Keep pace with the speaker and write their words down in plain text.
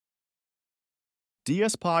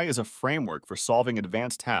DSPy is a framework for solving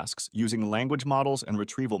advanced tasks using language models and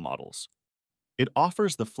retrieval models. It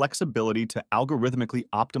offers the flexibility to algorithmically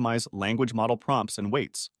optimize language model prompts and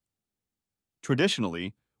weights.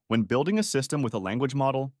 Traditionally, when building a system with a language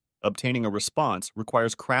model, obtaining a response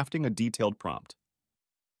requires crafting a detailed prompt.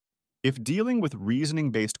 If dealing with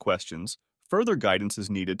reasoning-based questions, further guidance is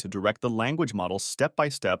needed to direct the language model step by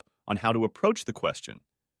step on how to approach the question,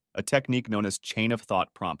 a technique known as chain of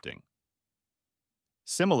thought prompting.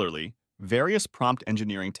 Similarly, various prompt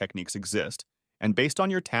engineering techniques exist, and based on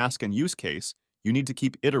your task and use case, you need to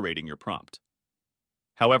keep iterating your prompt.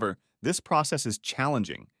 However, this process is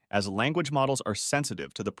challenging as language models are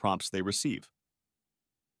sensitive to the prompts they receive.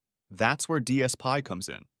 That's where DSPy comes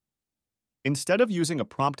in. Instead of using a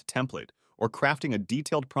prompt template or crafting a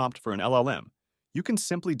detailed prompt for an LLM, you can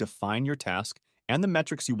simply define your task and the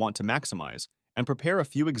metrics you want to maximize and prepare a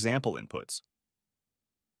few example inputs.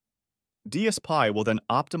 DSPy will then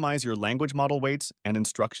optimize your language model weights and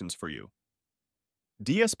instructions for you.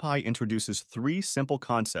 DSPy introduces three simple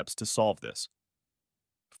concepts to solve this.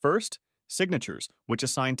 First, signatures, which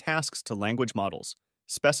assign tasks to language models,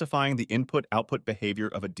 specifying the input-output behavior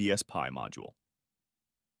of a DSPy module.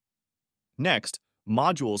 Next,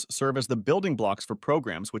 modules serve as the building blocks for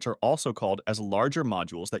programs which are also called as larger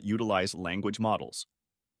modules that utilize language models.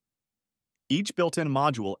 Each built-in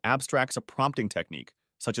module abstracts a prompting technique,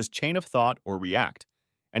 such as chain of thought or React,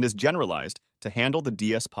 and is generalized to handle the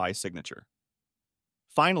DSPy signature.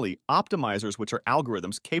 Finally, optimizers, which are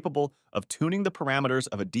algorithms capable of tuning the parameters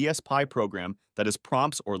of a DSPy program that is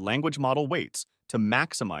prompts or language model weights to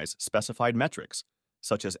maximize specified metrics,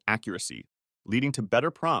 such as accuracy, leading to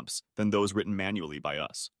better prompts than those written manually by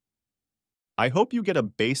us. I hope you get a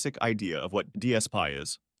basic idea of what DSPy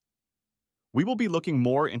is. We will be looking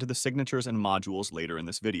more into the signatures and modules later in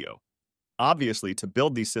this video. Obviously, to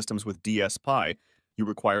build these systems with DSPy, you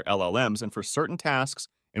require LLMs, and for certain tasks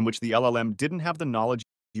in which the LLM didn't have the knowledge,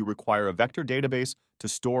 you require a vector database to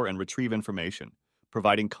store and retrieve information,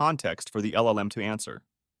 providing context for the LLM to answer.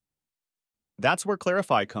 That's where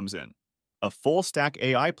Clarifai comes in, a full-stack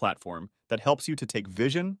AI platform that helps you to take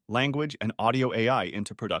vision, language, and audio AI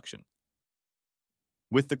into production.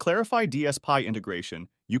 With the Clarifai DSPy integration,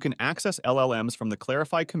 you can access LLMs from the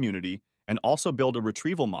Clarifai community and also build a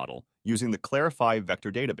retrieval model using the Clarifai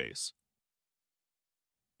vector database.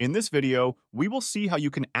 In this video, we will see how you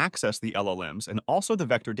can access the LLMs and also the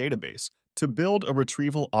vector database to build a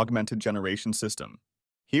retrieval augmented generation system.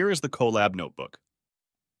 Here is the Colab notebook.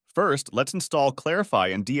 First, let's install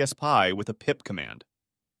Clarifai and DSPy with a pip command.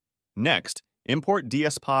 Next, import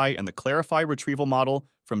DSPy and the Clarifai retrieval model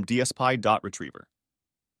from dspy.retriever.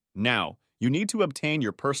 Now, you need to obtain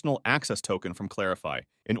your personal access token from Clarifai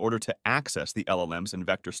in order to access the LLMs in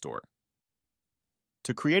Vector Store.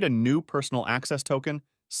 To create a new personal access token,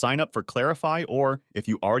 sign up for Clarifai, or, if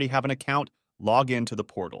you already have an account, log in to the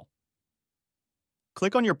portal.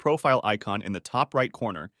 Click on your profile icon in the top right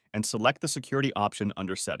corner and select the security option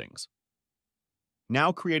under Settings.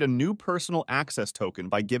 Now create a new personal access token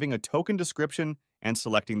by giving a token description and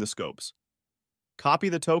selecting the scopes. Copy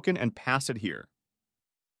the token and pass it here.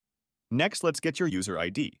 Next, let's get your user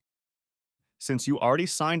ID. Since you already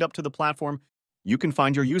signed up to the platform, you can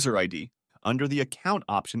find your user ID under the Account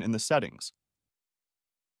option in the settings.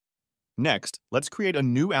 Next, let's create a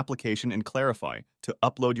new application in Clarifai to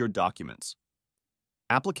upload your documents.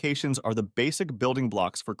 Applications are the basic building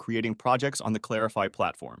blocks for creating projects on the Clarifai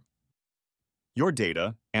platform. Your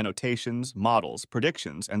data, annotations, models,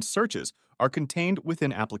 predictions, and searches are contained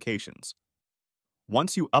within applications.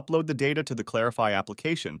 Once you upload the data to the Clarifai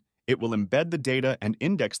application, it will embed the data and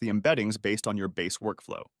index the embeddings based on your base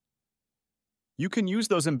workflow. You can use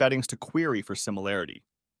those embeddings to query for similarity.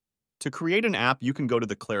 To create an app, you can go to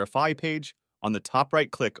the Clarifai page. On the top right,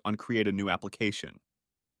 click on Create a New Application.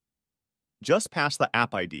 Just past the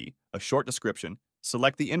app ID, a short description,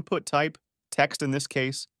 select the input type, text in this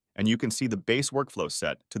case, and you can see the base workflow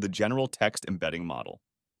set to the general text embedding model.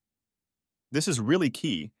 This is really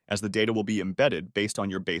key as the data will be embedded based on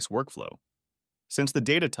your base workflow. Since the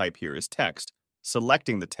data type here is text,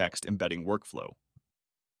 selecting the text embedding workflow.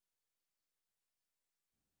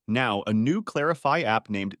 Now, a new Clarifai app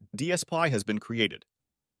named DSPy has been created.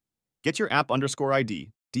 Get your app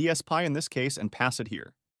 _ID, DSPy in this case, and pass it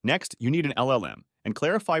here. Next, you need an LLM, and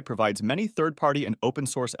Clarifai provides many third-party and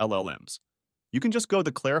open-source LLMs. You can just go to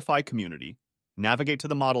the Clarifai community, navigate to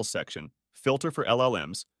the Models section, filter for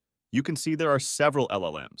LLMs. You can see there are several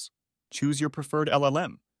LLMs. Choose your preferred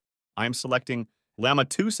LLM. I am selecting Llama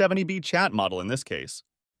 270B chat model in this case.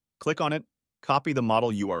 Click on it, copy the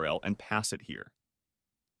model URL, and pass it here.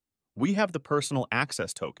 We have the personal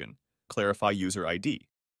access token, Clarifai user ID,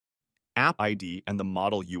 app ID, and the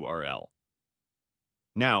model URL.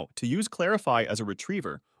 Now, to use Clarifai as a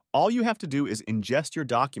retriever, all you have to do is ingest your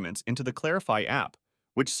documents into the Clarifai app,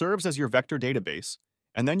 which serves as your vector database,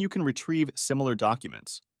 and then you can retrieve similar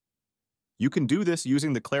documents. You can do this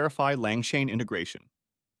using the Clarifai LangChain integration.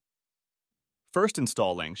 First,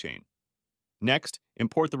 install LangChain. Next,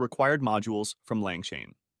 import the required modules from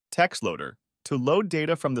LangChain. Text loader, to load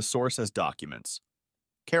data from the source as documents.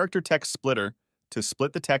 Character text splitter, to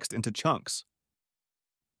split the text into chunks.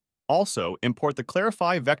 Also, import the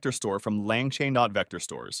Clarifai vector store from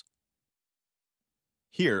langchain.vectorstores.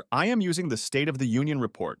 Here, I am using the State of the Union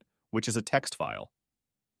report, which is a text file.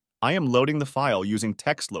 I am loading the file using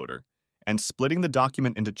text loader and splitting the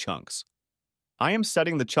document into chunks. I am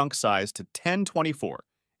setting the chunk size to 1024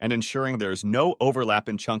 and ensuring there is no overlap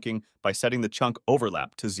in chunking by setting the chunk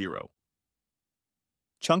overlap to 0.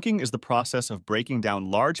 Chunking is the process of breaking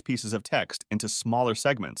down large pieces of text into smaller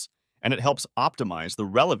segments, and it helps optimize the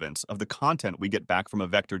relevance of the content we get back from a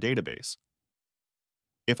vector database.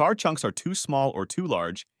 If our chunks are too small or too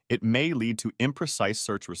large, it may lead to imprecise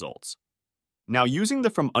search results. Now, using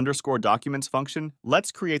the from_documents function,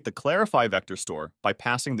 let's create the Clarifai vector store by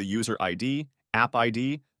passing the user ID, app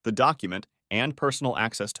ID, the document, and personal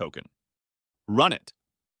access token. Run it.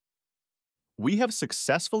 We have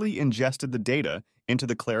successfully ingested the data into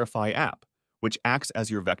the Clarifai app, which acts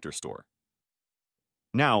as your vector store.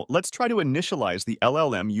 Now, let's try to initialize the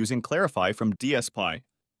LLM using Clarifai from DSPy.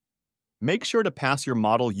 Make sure to pass your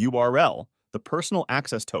model URL, the personal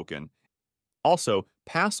access token. Also,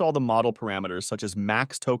 pass all the model parameters such as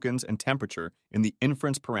max tokens and temperature in the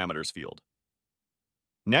inference parameters field.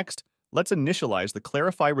 Next, let's initialize the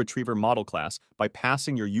Clarifai retriever model class by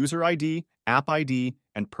passing your user ID, app ID,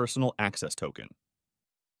 and personal access token.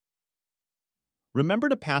 Remember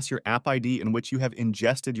to pass your app ID in which you have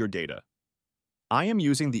ingested your data. I am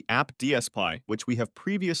using the app DSPy, which we have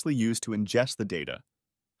previously used to ingest the data.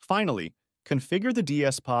 Finally, configure the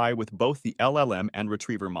DSPy with both the LLM and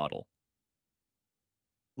retriever model.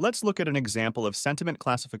 Let's look at an example of sentiment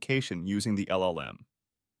classification using the LLM.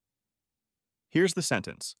 Here's the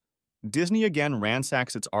sentence. Disney again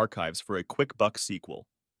ransacks its archives for a quick buck sequel.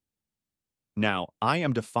 Now, I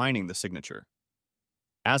am defining the signature.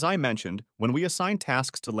 As I mentioned, when we assign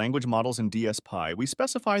tasks to language models in DSPy, we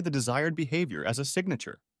specify the desired behavior as a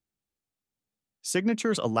signature.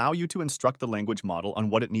 Signatures allow you to instruct the language model on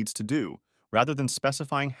what it needs to do, rather than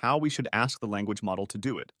specifying how we should ask the language model to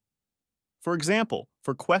do it. For example,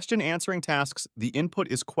 for question answering tasks, the input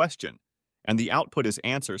is question, and the output is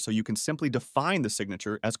answer, so you can simply define the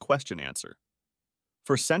signature as question answer.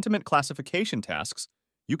 For sentiment classification tasks,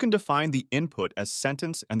 you can define the input as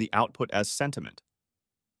sentence and the output as sentiment.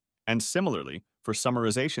 And similarly, for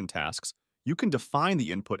summarization tasks, you can define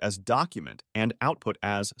the input as document and output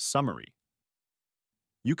as summary.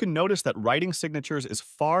 You can notice that writing signatures is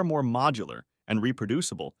far more modular and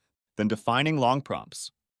reproducible than defining long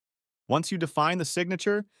prompts. Once you define the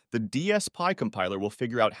signature, the DSPy compiler will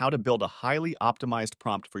figure out how to build a highly optimized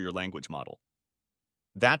prompt for your language model.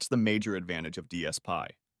 That's the major advantage of DSPy.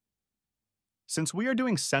 Since we are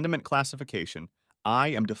doing sentiment classification, I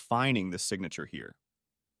am defining this signature here.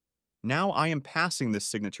 Now I am passing this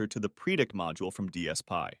signature to the predict module from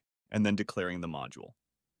DSPy, and then declaring the module.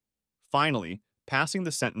 Finally, passing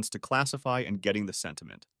the sentence to classify and getting the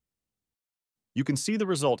sentiment. You can see the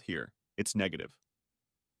result here. It's negative.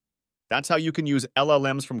 That's how you can use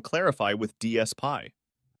LLMs from Clarifai with DSPy.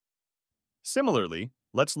 Similarly,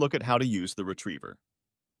 let's look at how to use the retriever.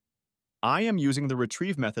 I am using the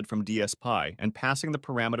retrieve method from DSPy and passing the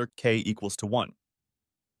parameter k equals to 1.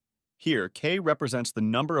 Here, k represents the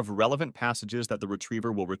number of relevant passages that the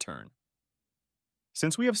retriever will return.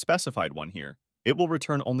 Since we have specified one here, it will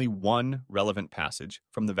return only one relevant passage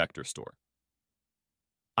from the vector store.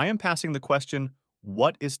 I am passing the question,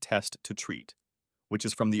 what is test to treat, which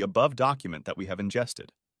is from the above document that we have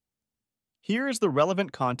ingested. Here is the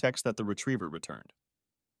relevant context that the retriever returned.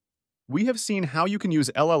 We have seen how you can use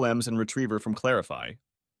LLMs and retriever from Clarifai.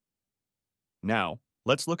 Now,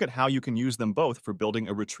 let's look at how you can use them both for building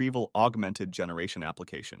a retrieval augmented generation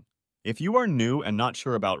application. If you are new and not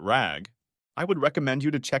sure about RAG, I would recommend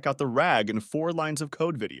you to check out the RAG in 4 lines of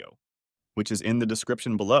code video, which is in the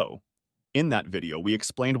description below. In that video, we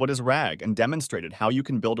explained what is RAG and demonstrated how you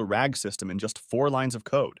can build a RAG system in just 4 lines of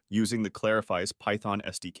code using the Clarifai's Python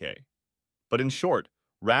SDK. But in short,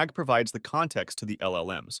 RAG provides the context to the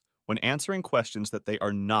LLMs when answering questions that they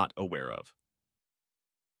are not aware of.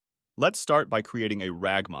 Let's start by creating a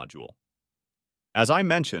RAG module. As I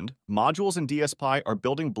mentioned, modules in DSPy are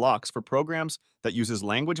building blocks for programs that uses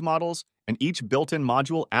language models, and each built-in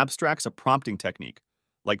module abstracts a prompting technique,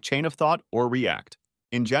 like chain of thought or React.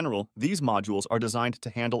 In general, these modules are designed to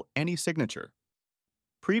handle any signature.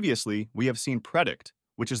 Previously, we have seen predict,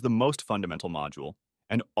 which is the most fundamental module,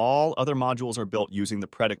 and all other modules are built using the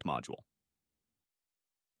predict module.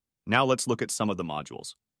 Now let's look at some of the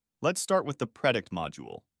modules. Let's start with the predict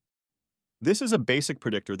module. This is a basic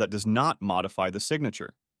predictor that does not modify the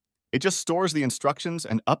signature. It just stores the instructions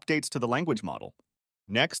and updates to the language model.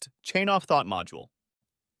 Next, chain of thought module.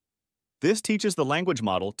 This teaches the language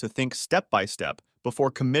model to think step by step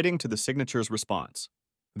before committing to the signature's response.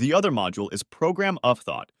 The other module is program of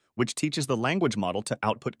thought, which teaches the language model to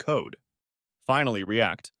output code. Finally,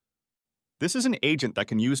 React. This is an agent that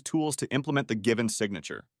can use tools to implement the given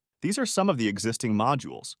signature. These are some of the existing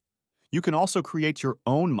modules. You can also create your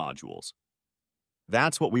own modules.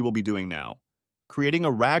 That's what we will be doing now, creating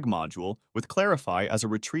a RAG module with Clarifai as a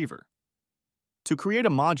retriever. To create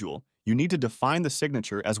a module, you need to define the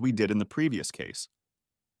signature as we did in the previous case.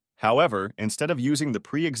 However, instead of using the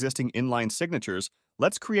pre-existing inline signatures,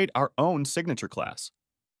 let's create our own signature class.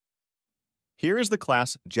 Here is the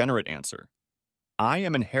class GenerateAnswer. I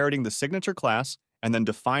am inheriting the signature class and then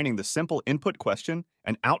defining the simple input question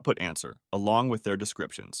and output answer along with their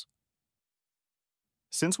descriptions.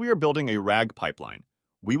 Since we are building a RAG pipeline,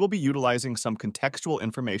 we will be utilizing some contextual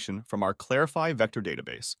information from our Clarifai vector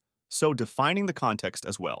database, so defining the context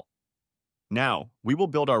as well. Now, we will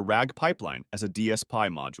build our RAG pipeline as a DSPy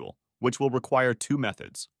module, which will require two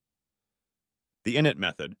methods. The init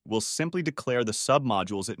method will simply declare the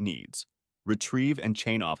submodules it needs, retrieve and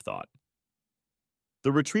chain of thought.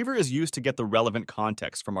 The retriever is used to get the relevant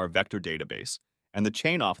context from our vector database, and the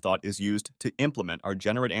chain of thought is used to implement our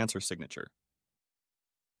GenerateAnswer signature.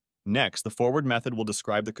 Next, the forward method will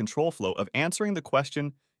describe the control flow of answering the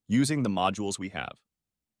question using the modules we have.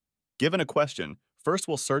 Given a question, first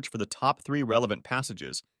we'll search for the top 3 relevant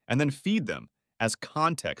passages and then feed them as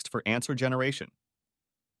context for answer generation.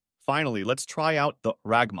 Finally, let's try out the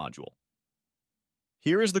RAG module.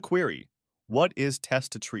 Here is the query: what is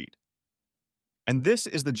test to treat? And this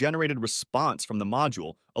is the generated response from the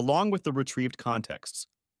module along with the retrieved contexts.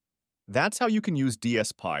 That's how you can use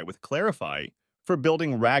DSPy with Clarifai for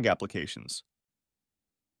building RAG applications.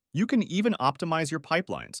 You can even optimize your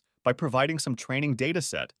pipelines by providing some training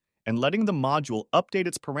dataset and letting the module update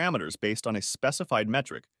its parameters based on a specified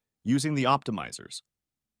metric using the optimizers.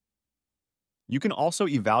 You can also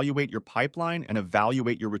evaluate your pipeline and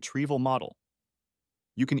evaluate your retrieval model.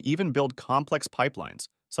 You can even build complex pipelines,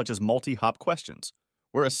 such as multi-hop questions,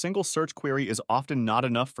 where a single search query is often not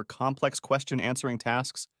enough for complex question answering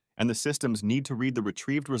tasks, and the systems need to read the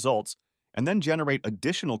retrieved results and then generate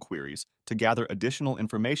additional queries to gather additional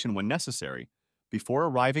information when necessary before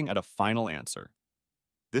arriving at a final answer.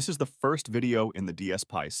 This is the first video in the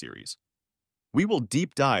DSPy series. We will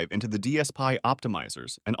deep dive into the DSPy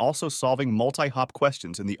optimizers and also solving multi-hop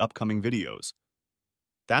questions in the upcoming videos.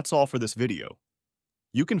 That's all for this video.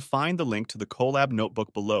 You can find the link to the Colab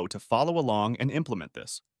notebook below to follow along and implement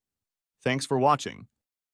this. Thanks for watching.